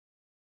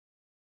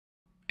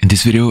In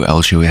this video,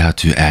 I'll show you how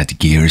to add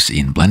gears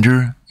in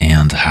Blender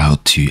and how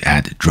to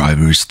add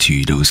drivers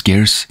to those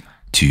gears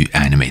to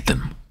animate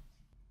them.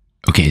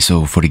 Okay,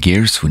 so for the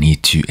gears, we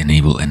need to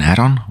enable an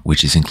add-on,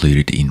 which is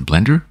included in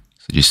Blender.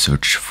 So just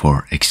search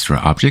for extra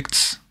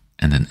objects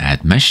and then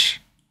add mesh.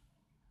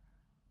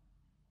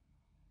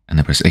 And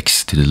then press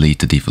X to delete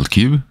the default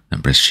cube,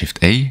 then press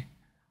Shift A,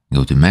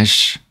 go to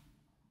mesh,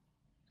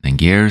 then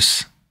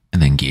gears,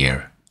 and then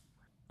gear.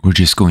 We're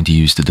just going to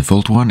use the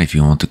default one. If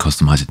you want to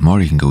customize it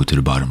more, you can go to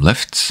the bottom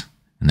left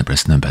and then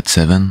press numpad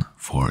 7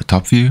 for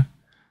top view.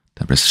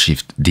 Then press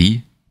Shift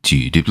D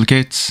to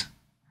duplicate.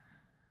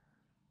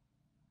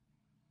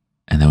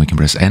 And then we can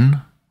press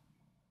N,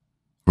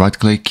 right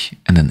click,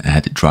 and then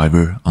add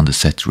driver on the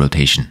set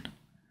rotation.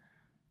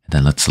 And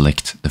then let's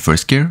select the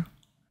first gear.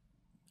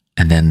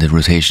 And then the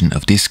rotation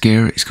of this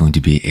gear is going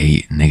to be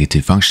a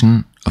negative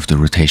function of the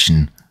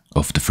rotation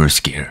of the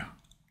first gear.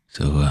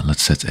 So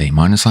let's set a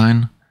minus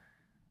sign.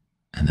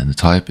 And then the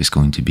type is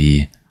going to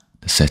be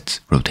the set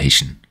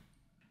rotation.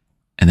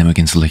 And then we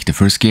can select the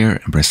first gear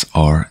and press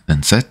R,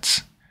 then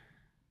set.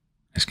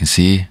 As you can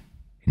see,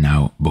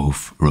 now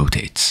both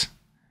rotates.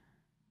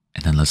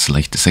 And then let's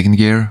select the second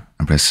gear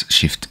and press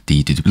Shift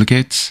D to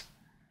duplicate.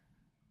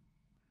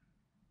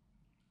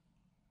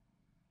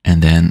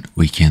 And then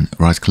we can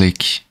right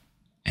click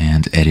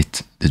and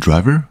edit the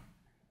driver.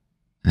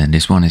 And then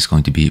this one is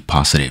going to be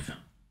positive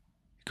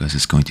because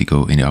it's going to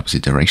go in the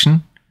opposite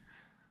direction.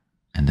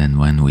 And then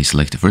when we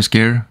select the first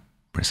gear,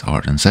 press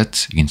R and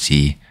set, you can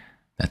see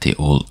that they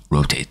all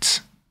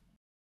rotate.